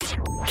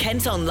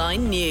Kent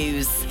Online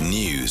News.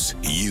 News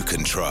you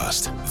can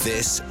trust.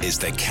 This is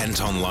the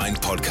Kent Online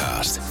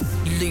Podcast.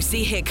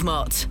 Lucy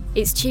Hickmott.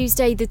 It's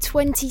Tuesday the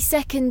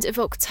 22nd of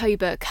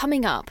October.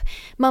 Coming up,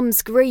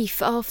 mum's grief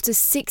after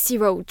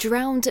 6-year-old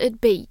drowned at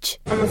beach.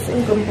 I'm a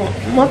single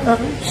mother.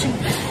 She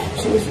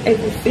was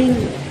everything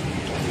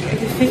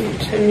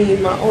to me.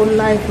 My whole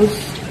life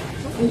was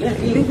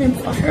living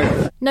for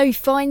her. No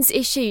fines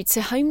issued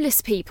to homeless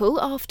people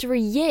after a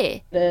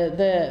year. They're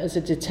there as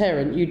a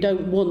deterrent. You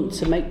don't want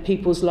to make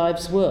people's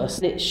lives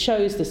worse. It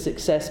shows the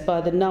success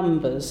by the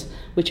numbers,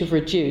 which have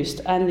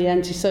reduced, and the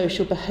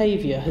antisocial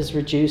behaviour has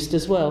reduced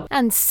as well.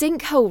 And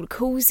sinkhole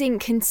causing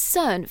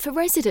concern for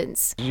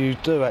residents. You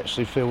do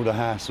actually feel the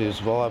houses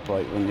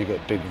vibrate when you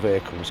get big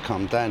vehicles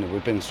come down.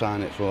 We've been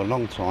saying it for a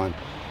long time,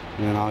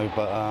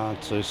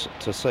 but to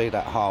see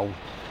that hole,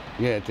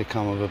 it did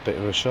come with a bit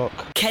of a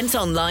shock. Kent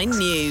Online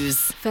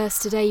News.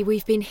 First today,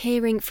 we've been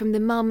hearing from the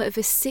mum of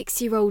a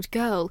 6-year-old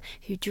girl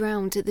who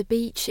drowned at the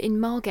beach in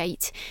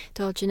Margate.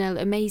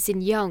 Darjanelle Amazing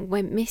Young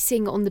went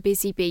missing on the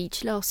busy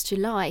beach last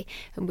July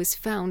and was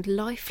found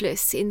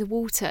lifeless in the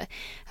water.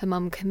 Her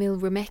mum, Camille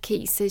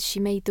Remecki, says she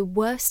made the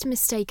worst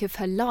mistake of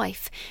her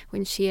life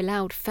when she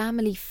allowed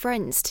family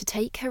friends to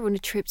take her on a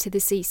trip to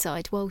the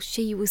seaside while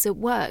she was at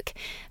work.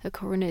 A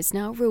coroner's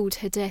now ruled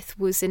her death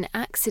was an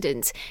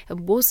accident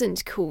and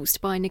wasn't caused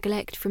by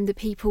neglect from the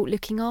people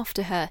looking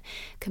after her.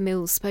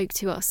 Camille spoke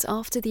to us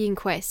after the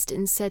inquest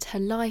and said her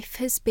life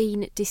has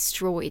been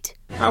destroyed.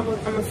 I'm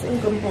a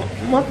single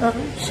mother.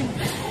 She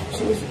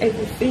was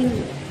everything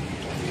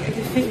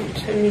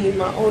to me.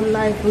 My whole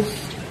life was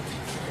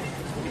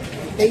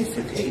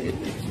basically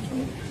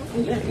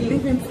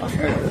living for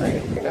her.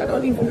 I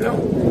don't even know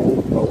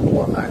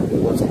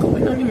what's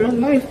going on in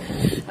my life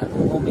at the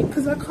moment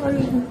because I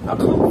can't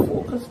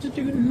focus to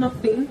do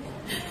nothing.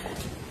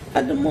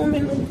 At the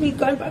moment of me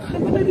going back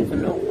home, I don't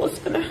even know what's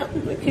going to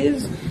happen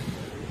because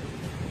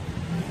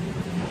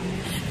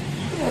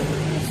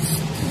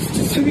it's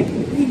just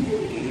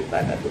really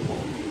bad at the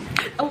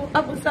moment. I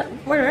was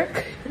at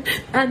work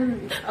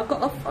and I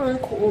got a phone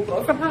call,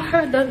 but from I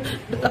heard that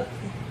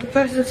the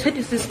person said,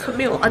 "This is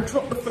Camille." I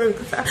dropped the phone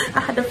because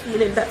I had a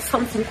feeling that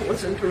something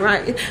wasn't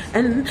right.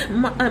 And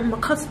my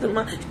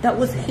customer that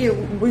was here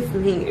with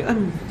me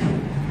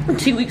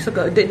 2 weeks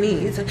ago,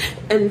 Denise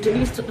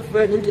took the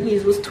phone and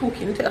Denise was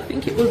talking to, I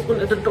think it was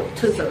one of the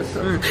doctors or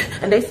something,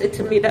 and they said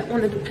to me that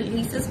one of the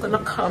police is going to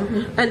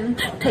come and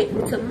take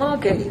me to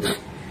Margate.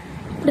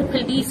 The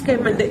police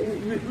came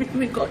and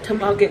we got to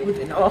Margate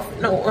within half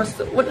an hour.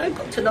 So when I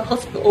got to the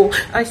hospital,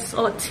 I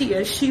saw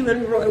Tia. She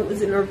and Roy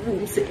was in her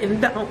room sitting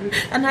down,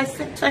 and I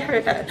said to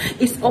her that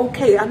it's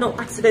okay, I know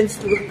accidents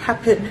do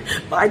happen,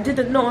 but I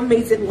didn't know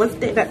Amazing was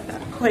dead at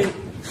that point.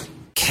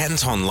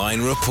 Kent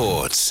Online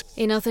reports.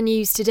 In other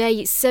news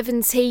today,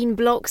 17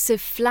 blocks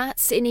of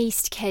flats in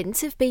East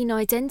Kent have been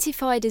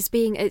identified as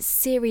being at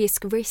serious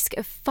risk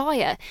of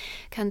fire.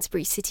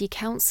 Canterbury City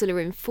Council are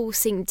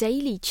enforcing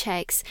daily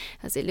checks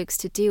as it looks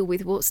to deal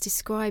with what's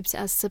described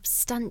as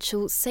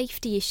substantial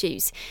safety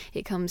issues.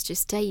 It comes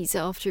just days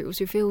after it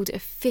was revealed a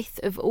fifth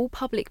of all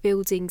public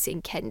buildings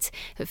in Kent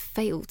have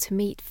failed to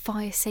meet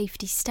fire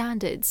safety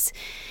standards.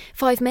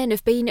 5 men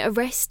have been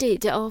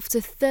arrested after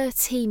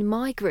 13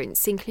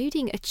 migrants,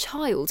 including a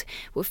child,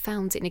 were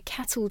found in a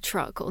cattle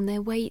truck on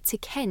their way to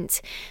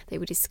Kent. They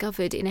were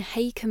discovered in a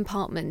hay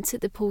compartment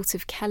at the port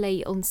of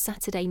Calais on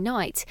Saturday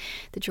night.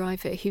 The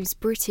driver, who's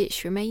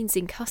British, remains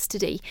in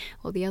custody,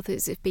 while the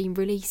others have been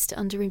released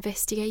under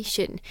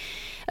investigation.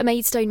 A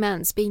Maidstone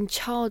man's been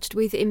charged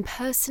with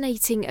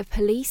impersonating a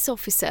police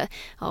officer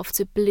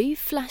after blue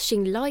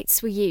flashing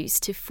lights were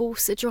used to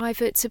force a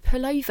driver to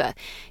pull over.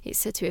 It's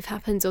said to have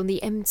happened on the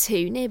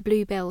M2 near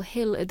Bluebell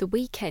Hill at the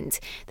weekend.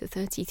 The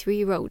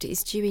 33-year-old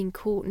is due in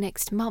court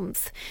next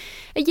month.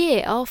 A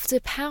year after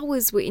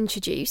powers were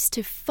introduced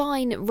to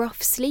fine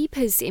rough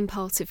sleepers in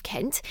part of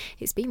Kent,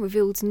 it's been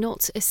revealed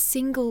not a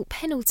single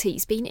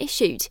penalty's been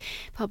issued.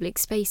 Public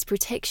space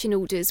protection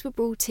orders were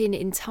brought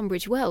in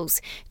Tunbridge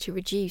Wells to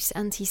reduce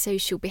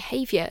antisocial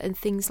behaviour and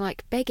things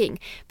like begging,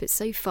 but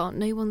so far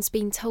no one's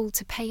been told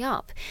to pay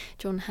up.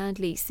 John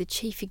Handley's the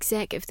chief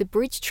exec of the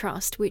Bridge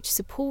Trust, which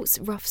supports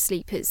rough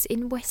sleepers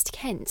in West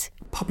Kent.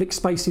 Public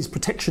spaces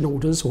protection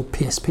orders, or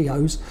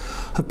PSPOs,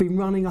 have been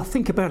running, I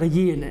think, about a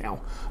year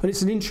now, and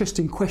it's an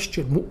interesting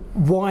question.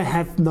 Why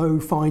have no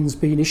fines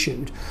been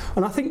issued?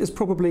 And I think there's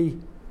probably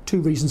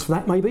 2 reasons for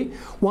that, maybe.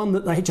 One,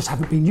 that they just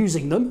haven't been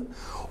using them,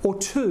 or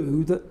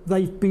 2, that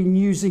they've been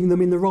using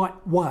them in the right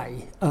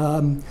way.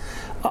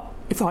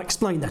 If I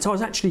explain that, I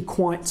was actually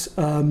quite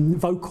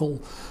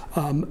vocal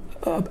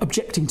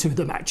objecting to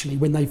them actually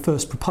when they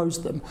first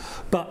proposed them,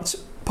 but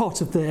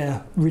part of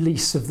their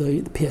release of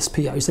the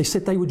PSPOs, they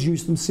said they would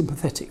use them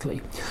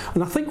sympathetically.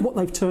 And I think what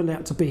they've turned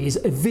out to be is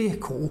a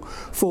vehicle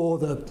for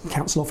the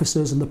council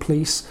officers and the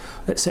police,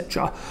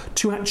 etc.,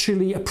 to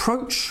actually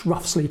approach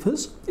rough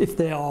sleepers if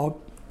they are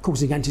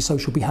causing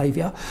antisocial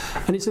behaviour.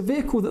 And it's a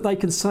vehicle that they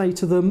can say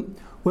to them,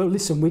 well,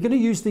 listen, we're going to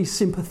use these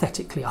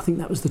sympathetically. I think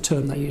that was the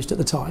term they used at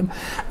the time.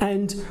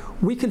 And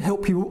we can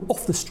help you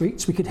off the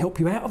streets. We can help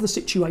you out of the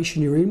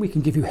situation you're in. We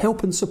can give you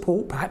help and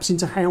support, perhaps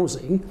into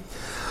housing.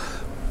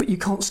 But you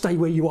can't stay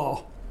where you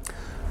are.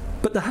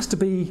 But there has to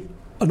be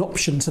an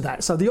option to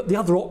that. So the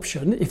other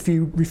option, if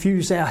you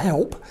refuse our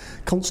help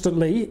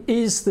constantly,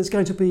 is there's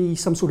going to be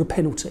some sort of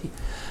penalty.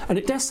 And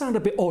it does sound a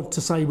bit odd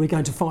to say we're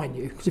going to fine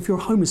you, because if you're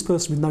a homeless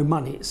person with no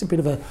money, it's a bit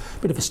of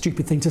a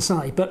stupid thing to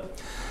say.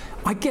 But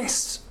I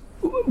guess,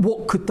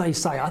 what could they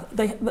say?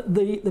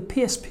 The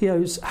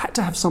PSPOs had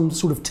to have some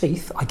sort of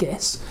teeth, I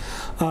guess.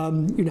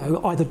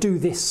 Either do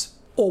this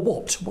or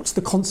what? What's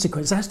the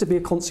consequence? There has to be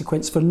a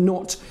consequence for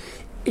not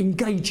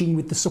engaging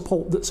with the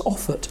support that's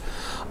offered.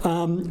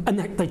 And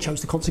they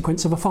chose the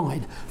consequence of a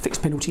fine,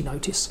 fixed penalty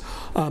notice.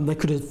 They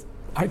could have,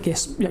 I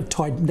guess,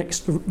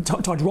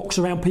 tied rocks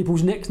around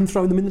people's necks and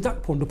thrown them in the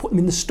duck pond, or put them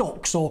in the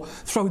stocks, or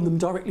thrown them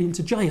directly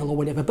into jail or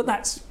whatever. But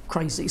that's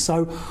crazy.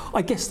 So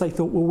I guess they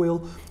thought,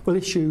 well, we'll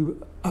issue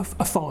a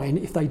fine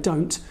if they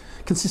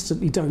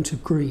consistently don't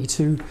agree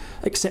to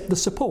accept the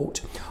support.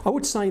 I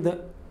would say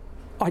that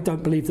I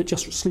don't believe that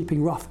just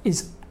sleeping rough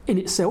is in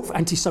itself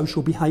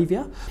antisocial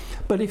behaviour,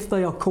 but if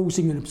they are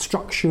causing an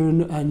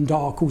obstruction and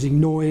are causing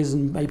noise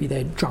and maybe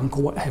they're drunk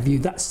or what have you,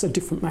 that's a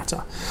different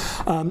matter.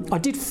 I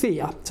did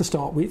fear, to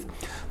start with,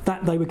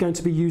 that they were going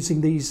to be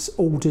using these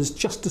orders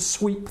just to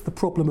sweep the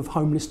problem of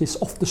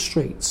homelessness off the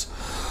streets.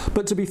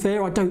 But to be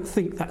fair, I don't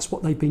think that's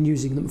what they've been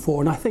using them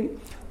for, and I think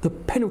the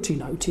penalty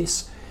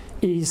notice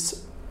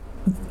is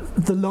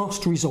the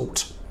last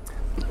resort.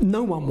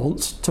 No one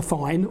wants to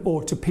fine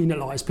or to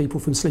penalise people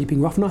from sleeping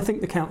rough, and I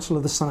think the council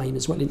are the same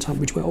as well in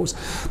Tunbridge Wells.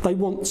 They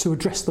want to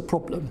address the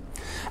problem,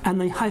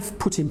 and they have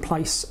put in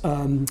place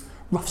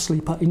rough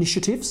sleeper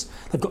initiatives.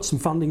 They've got some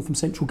funding from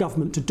central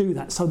government to do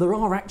that, so there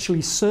are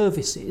actually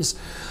services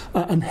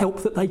and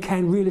help that they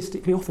can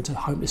realistically offer to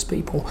homeless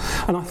people.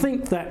 And I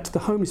think that the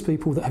homeless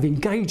people that have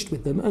engaged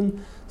with them,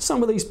 and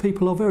some of these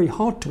people are very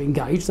hard to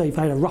engage, they've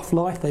had a rough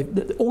life,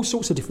 all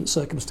sorts of different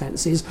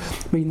circumstances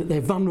mean that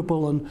they're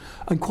vulnerable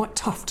and quite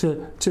tough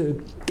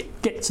to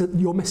get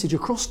your message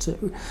across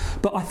to.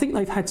 But I think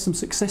they've had some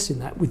success in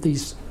that with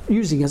these,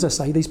 using, as I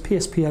say, these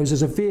PSPOs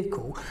as a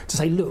vehicle to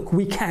say, look,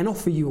 we can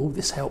offer you all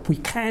this help, we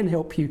can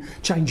help you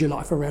change your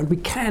life around, we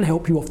can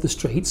help you off the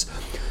streets,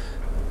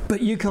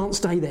 but you can't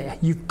stay there.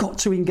 You've got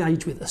to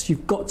engage with us.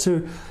 You've got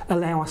to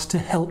allow us to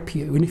help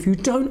you. And if you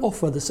don't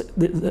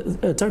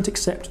don't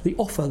accept the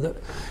offer that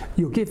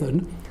you're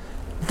given,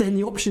 then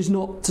the option is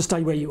not to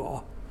stay where you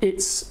are.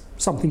 It's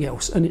something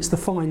else, and it's the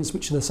fines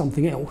which are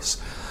something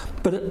else.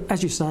 But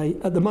as you say,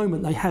 at the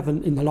moment they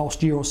haven't, in the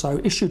last year or so,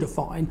 issued a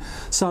fine.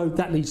 So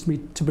that leads me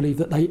to believe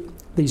that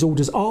these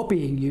orders are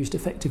being used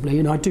effectively.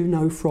 And I do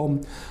know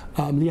from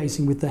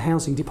liaising with the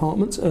housing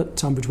department at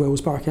Tunbridge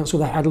Wells Borough Council,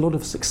 they had a lot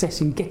of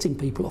success in getting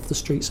people off the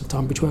streets of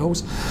Tunbridge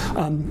Wells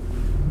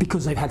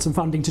because they've had some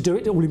funding to do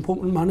it, all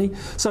important money.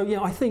 So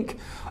yeah, I think,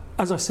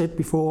 as I said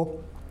before,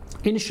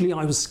 initially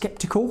I was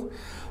sceptical,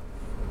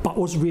 but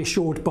was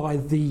reassured by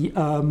the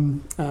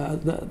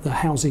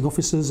housing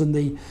officers and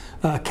the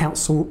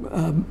council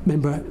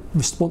member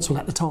responsible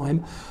at the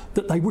time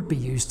that they would be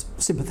used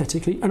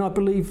sympathetically, and I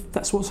believe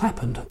that's what's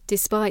happened.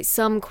 Despite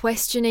some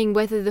questioning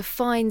whether the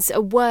fines are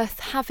worth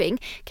having,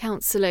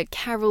 Councillor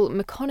Carol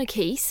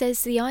McConaughey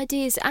says the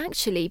idea's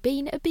actually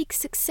been a big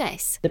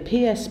success. The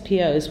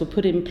PSPOs were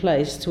put in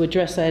place to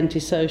address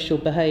antisocial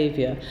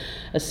behaviour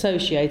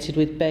associated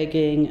with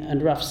begging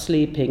and rough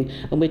sleeping,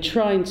 and we're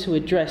trying to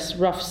address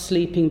rough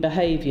sleeping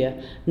behaviour,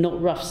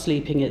 not rough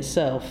sleeping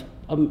itself.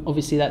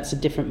 Obviously that's a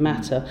different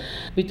matter.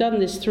 We've done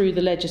this through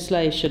the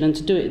legislation, and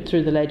to do it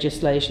through the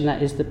legislation,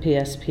 that is the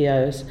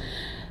PSPOs.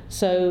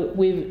 So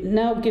we've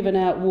now given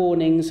out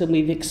warnings and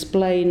we've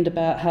explained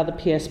about how the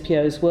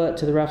PSPOs work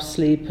to the rough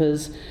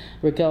sleepers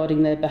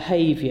regarding their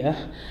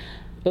behaviour,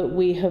 but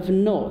we have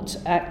not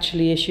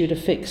actually issued a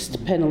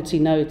fixed penalty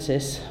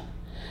notice,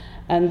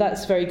 and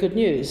that's very good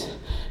news.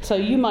 So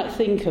you might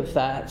think of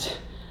that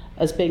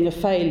as being a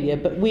failure,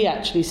 but we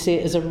actually see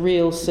it as a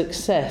real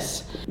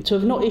success. To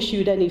have not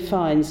issued any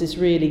fines is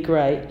really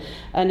great,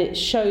 and it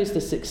shows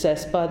the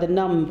success by the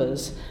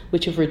numbers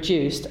which have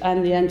reduced,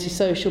 and the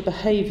antisocial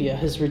behaviour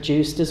has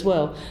reduced as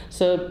well.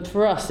 So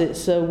for us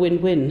it's a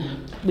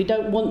win-win. We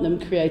don't want them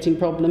creating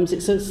problems.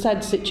 It's a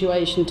sad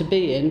situation to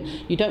be in.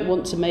 You don't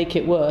want to make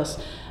it worse.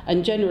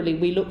 And generally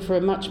we look for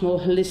a much more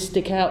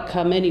holistic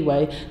outcome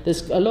anyway.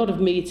 There's a lot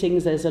of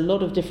meetings, there's a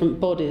lot of different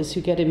bodies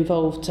who get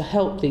involved to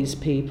help these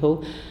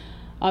people.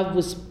 I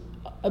was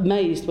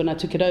amazed when I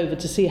took it over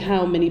to see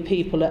how many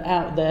people are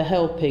out there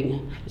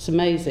helping. It's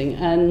amazing.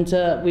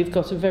 And we've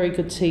got a very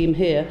good team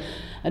here.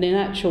 And in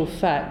actual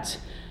fact,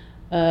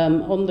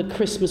 on the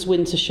Christmas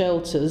winter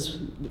shelters,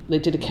 they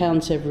did a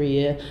count every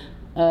year,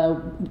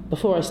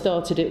 Before I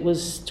started it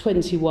was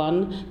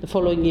 21, the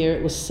following year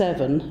it was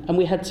 7, and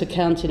we had to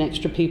count in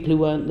extra people who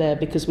weren't there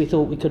because we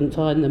thought we couldn't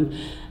find them.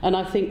 And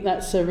I think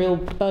that's a real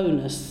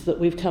bonus that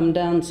we've come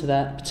down to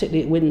that,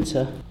 particularly at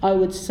winter. I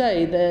would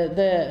say they're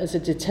there as a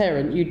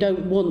deterrent. You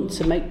don't want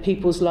to make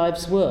people's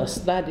lives worse.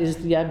 That is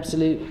the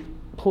absolute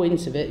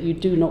point of it. You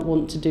do not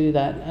want to do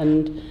that,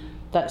 and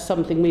that's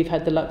something we've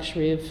had the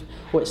luxury of,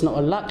 or it's not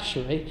a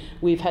luxury,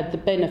 we've had the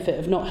benefit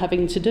of not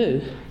having to do.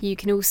 You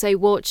can also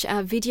watch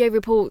our video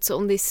reports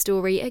on this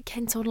story at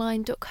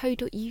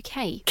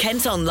kentonline.co.uk.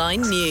 Kent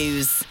Online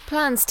News.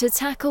 Plans to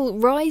tackle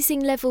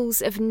rising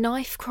levels of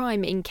knife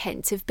crime in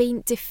Kent have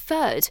been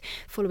deferred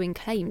following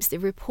claims the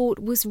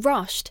report was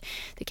rushed.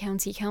 The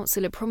county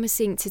council are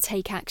promising to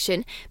take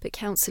action, but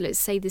councillors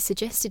say the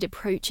suggested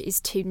approach is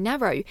too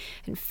narrow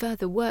and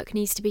further work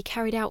needs to be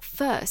carried out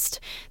first.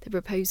 The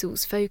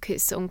proposals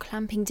focus on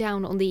clamping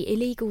down on the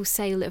illegal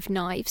sale of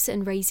knives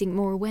and raising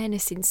more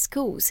awareness in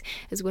schools,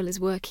 as well as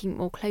working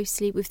more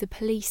closely with the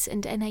police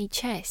and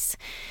NHS.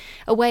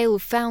 A whale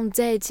found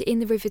dead in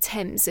the River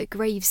Thames at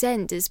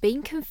Gravesend has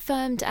been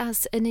confirmed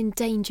as an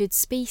endangered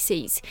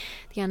species.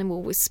 The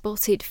animal was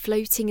spotted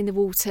floating in the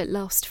water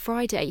last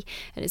Friday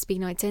and has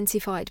been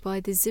identified by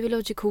the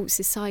Zoological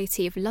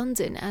Society of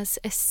London as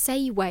a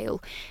sei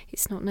whale.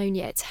 It's not known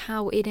yet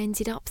how it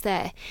ended up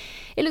there.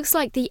 It looks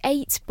like the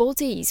 8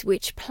 bodies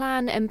which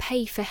plan and pay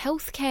for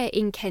healthcare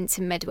in Kent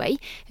and Medway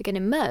are going to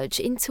merge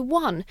into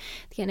one.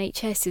 The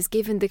NHS has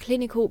given the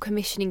clinical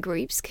commissioning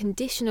groups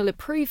conditional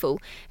approval,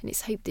 and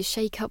it's hoped the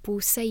shake-up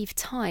will save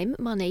time,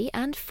 money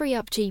and free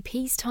up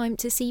GPs' time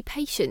to see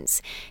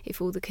patients.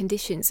 If all the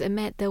conditions are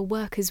met, they'll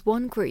work as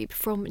one group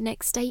from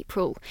next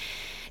April.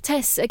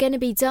 Tests are going to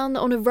be done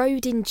on a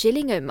road in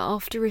Gillingham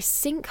after a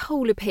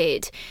sinkhole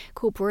appeared.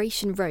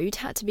 Corporation Road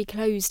had to be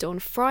closed on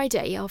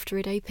Friday after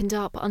it opened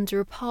up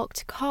under a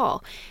parked car.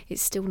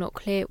 It's still not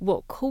clear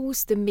what caused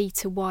the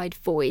metre-wide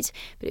void,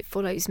 but it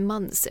follows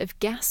months of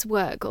gas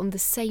work on the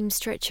same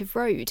stretch of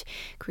road.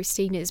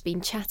 Christina's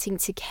been chatting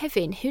to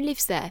Kevin, who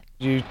lives there.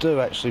 You do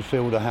actually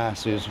feel the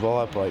houses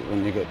vibrate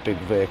when you get big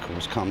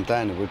vehicles come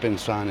down, and we've been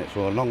saying it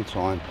for a long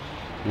time,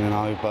 you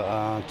know,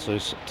 but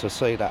to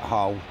see that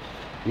hole,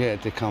 yeah,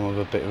 it did come with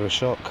a bit of a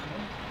shock.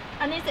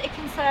 And is it a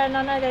concern,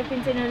 I know they've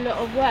been doing a lot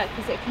of work,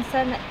 is it a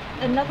concern that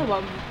another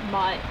one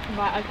might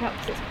open up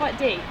because it's quite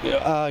deep?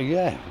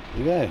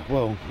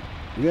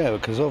 Yeah,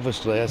 because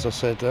obviously, as I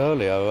said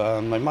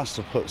earlier, they must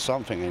have put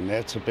something in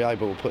there to be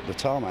able to put the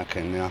tarmac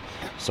in there.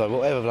 So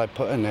whatever they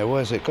put in there,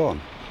 where's it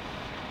gone?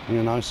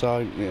 You know,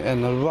 so,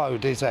 and the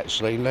road is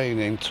actually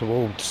leaning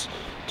towards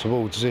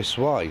this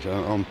way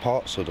on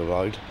parts of the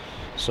road.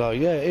 So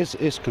yeah,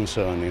 it's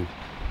concerning.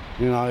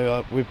 You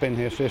know, we've been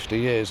here 50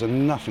 years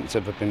and nothing's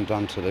ever been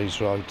done to these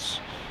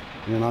roads.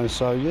 You know,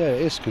 so yeah,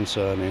 it's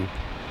concerning.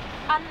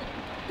 And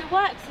the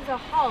works as a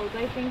whole,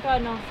 they've been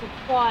going on for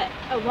quite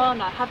a while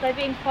now. Have they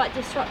been quite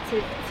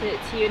disruptive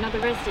to you and other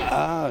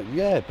residents?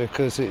 Yeah,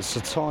 because it's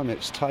the time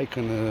it's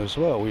taken as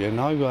well, you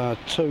know,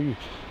 2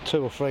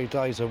 or 3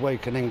 days a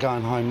week and then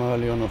going home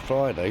early on a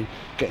Friday,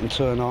 getting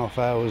 2.5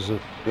 hours,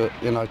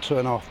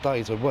 2.5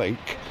 days a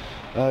week.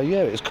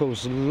 It's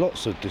caused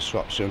lots of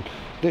disruption.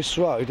 This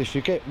road, if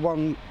you get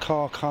one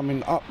car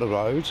coming up the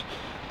road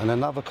and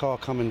another car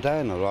coming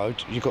down the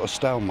road, you've got a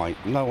stalemate,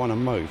 no one to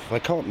move. They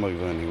can't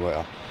move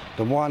anywhere.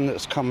 The one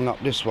that's coming up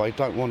this way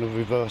don't want to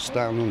reverse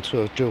down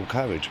onto a dual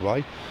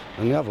carriageway,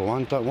 and the other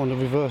one don't want to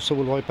reverse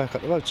all the way back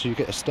up the road, so you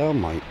get a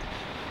stalemate.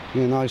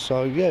 You know,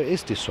 so yeah, it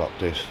is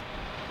disruptive.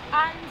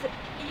 And,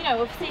 you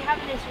know, obviously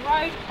having this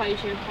road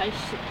closure in place,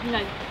 you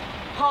know,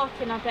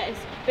 parking, I bet, is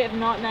a bit of a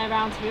nightmare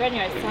around here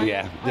anyway.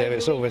 So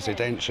it's all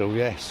residential,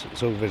 yes,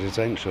 it's all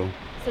residential.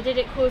 So did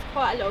it cause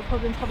quite a lot of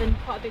problems having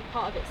quite a big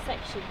part of its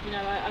section, you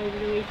know, over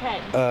the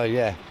weekend?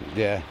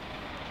 Yeah.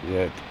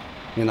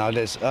 You know,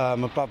 there's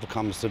my brother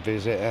comes to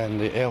visit and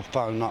he'll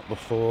phone up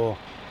before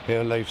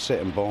he'll leave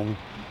Sittingbourne,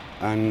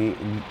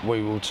 and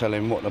we will tell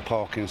him what the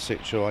parking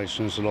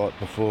situation's like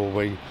before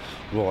we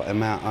write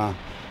him out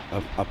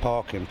a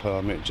parking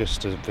permit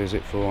just to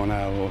visit for an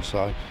hour or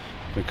so.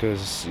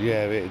 Because,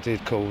 yeah, it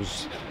did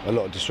cause a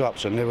lot of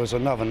disruption. There was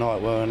another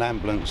night where an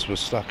ambulance was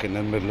stuck in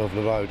the middle of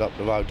the road, up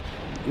the road.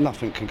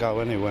 Nothing can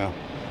go anywhere.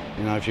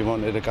 You know, if you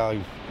wanted to go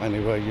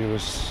anywhere, you were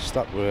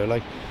stuck,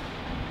 really.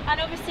 And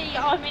obviously,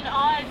 I mean,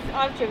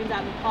 I've driven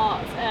down the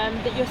parts,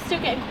 but you're still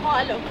getting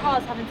quite a lot of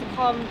cars having to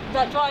come,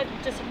 like drive,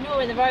 just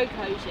ignoring the road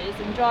closures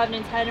and driving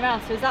and turning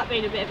around. So has that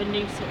been a bit of a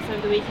nuisance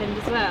over the weekend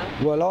as well?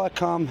 Well, I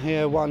come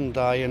here one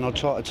day and I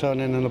tried to turn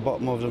in the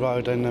bottom of the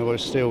road and they were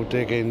still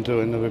digging,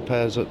 doing the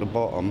repairs at the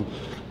bottom.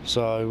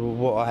 So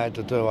what I had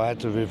to do, I had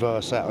to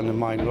reverse out on the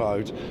main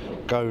road,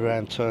 go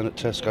round, turn at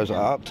Tesco's,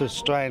 up to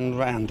Strand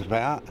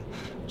roundabout.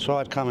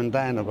 Tried coming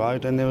down the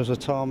road and there was a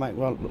tarmac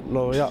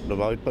lorry up the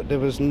road, but there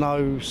was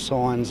no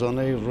signs on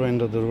either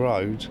end of the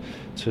road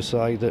to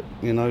say that,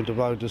 you know, the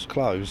road was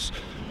closed.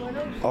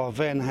 I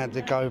then had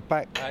to go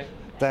back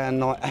down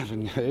Knight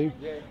Avenue,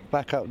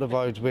 back up the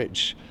road,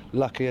 which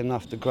lucky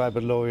enough the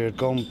grabber lorry had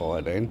gone by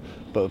then,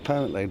 but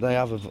apparently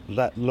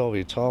that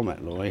lorry, tarmac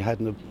lorry,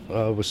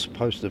 was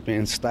supposed to be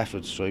in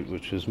Stafford Street,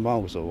 which was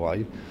miles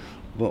away,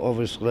 but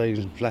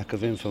obviously lack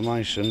of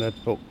information had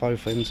blocked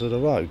both ends of the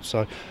road.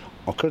 So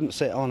I couldn't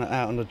sit out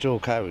on the dual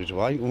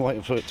carriageway and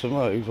wait for it to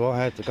move. I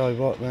had to go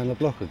right round the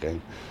block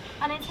again.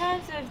 And in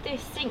terms of this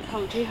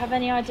sinkhole, do you have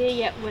any idea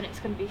yet when it's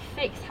going to be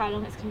fixed, how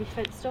long it's going to be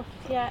fenced off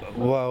yet?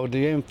 Well,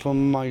 the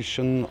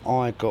information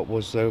I got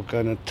was they were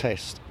going to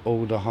test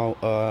all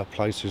the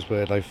places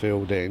where they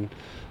filled in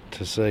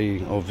to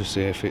see,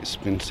 obviously, if it's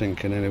been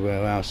sinking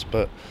anywhere else.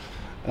 But,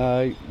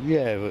 but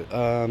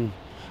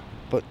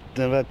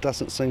there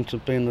doesn't seem to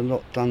have been a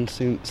lot done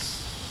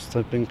since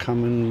they've been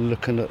coming,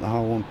 looking at the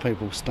hole and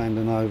people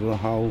standing over the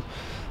hole.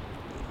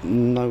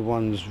 No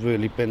one's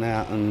really been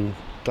out and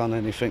done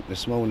anything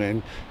this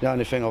morning. The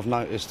only thing I've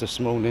noticed this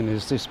morning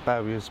is this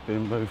barrier's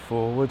been moved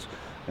forward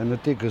and the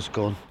digger's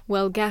gone.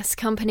 Well, gas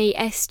company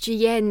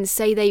SGN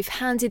say they've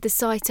handed the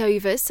site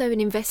over so an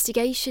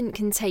investigation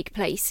can take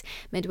place.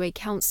 Medway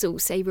Council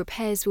say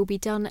repairs will be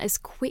done as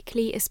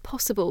quickly as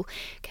possible.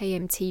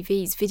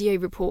 KMTV's video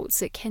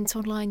reports at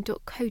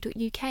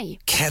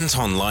kentonline.co.uk. Kent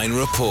Online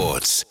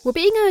reports. We're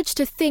being urged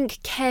to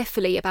think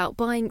carefully about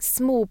buying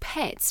small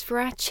pets for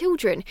our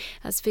children,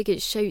 as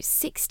figures show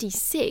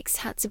 66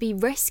 had to be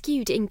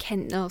rescued in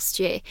Kent last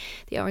year.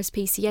 The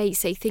RSPCA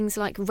say things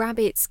like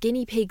rabbits,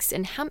 guinea pigs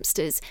and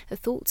hamsters are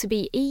thought to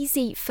be easy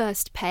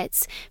first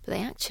pets, but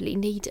they actually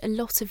need a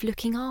lot of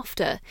looking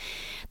after.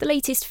 The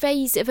latest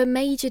phase of a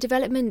major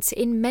development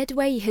in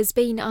Medway has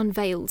been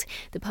unveiled.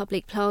 The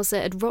public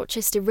plaza at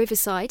Rochester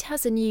Riverside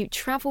has a new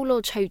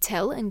Travelodge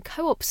hotel and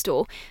co-op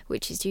store,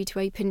 which is due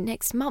to open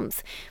next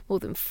month. More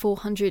than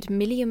 £400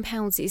 million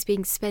is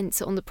being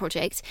spent on the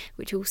project,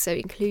 which also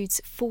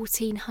includes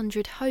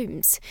 1,400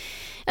 homes.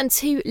 And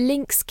 2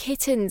 lynx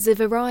kittens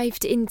have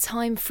arrived in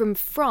time from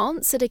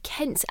France at a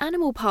Kent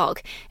animal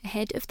park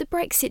ahead of the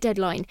Brexit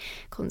deadline.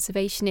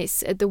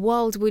 Conservationists at the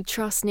Wildwood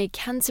Trust near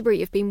Canterbury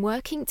have been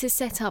working to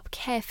set up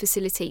care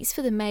facilities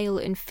for the male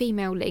and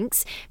female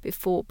lynx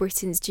before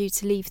Britain's due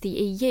to leave the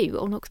EU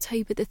on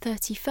October the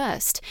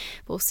 31st.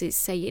 Bosses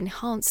say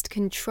enhanced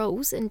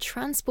controls and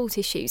transport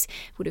issues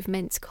would have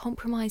meant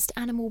compromised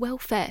animal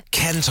welfare.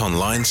 Kent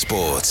Online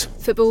Sport.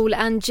 Football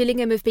and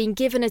Gillingham have been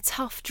given a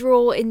tough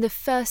draw in the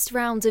first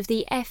round of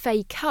the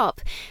FA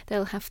Cup.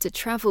 They'll have to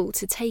travel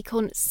to take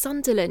on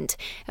Sunderland.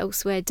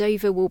 Elsewhere,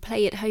 Dover will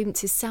play at home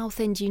to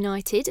Southend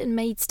United and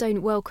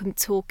Maidstone welcome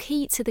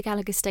Torquay to the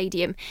Gallagher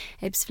Stadium.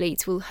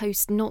 Ebbsfleet will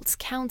host Notts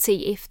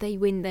County if they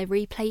win their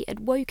replay at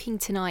Woking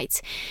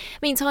tonight.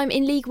 Meantime,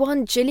 in League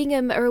One,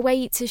 Gillingham are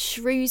away to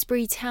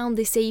Shrewsbury Town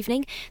this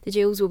evening. The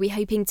Gills will be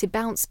hoping to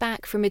bounce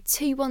back from a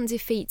 2-1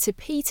 defeat to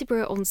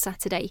Peterborough on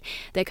Saturday.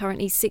 They're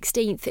currently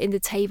 16th in the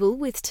table,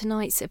 with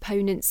tonight's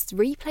opponents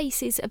 3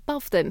 places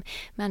above them.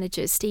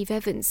 Manager Steve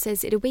Evans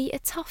says it'll be a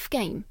tough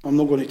game. I'm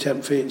not going to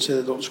tempt fate and say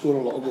they don't score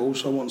a lot of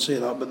goals, so I won't say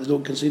that, but they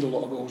don't concede a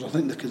lot of goals. I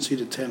think they've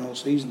conceded 10 all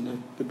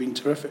season. They've been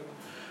terrific.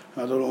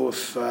 I don't know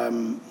if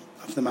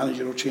the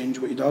manager will change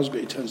what he does, but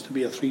he tends to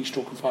be a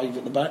 3-5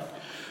 at the back.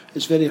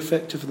 It's very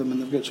effective for them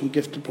and they've got some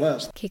gifted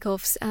players.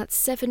 Kick-offs at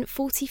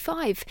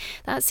 7:45.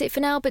 That's it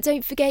for now, but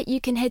don't forget you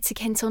can head to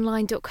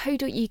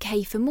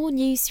kentonline.co.uk for more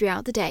news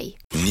throughout the day.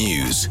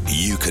 News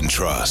you can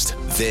trust.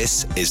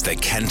 This is the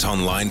Kent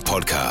Online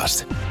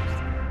Podcast.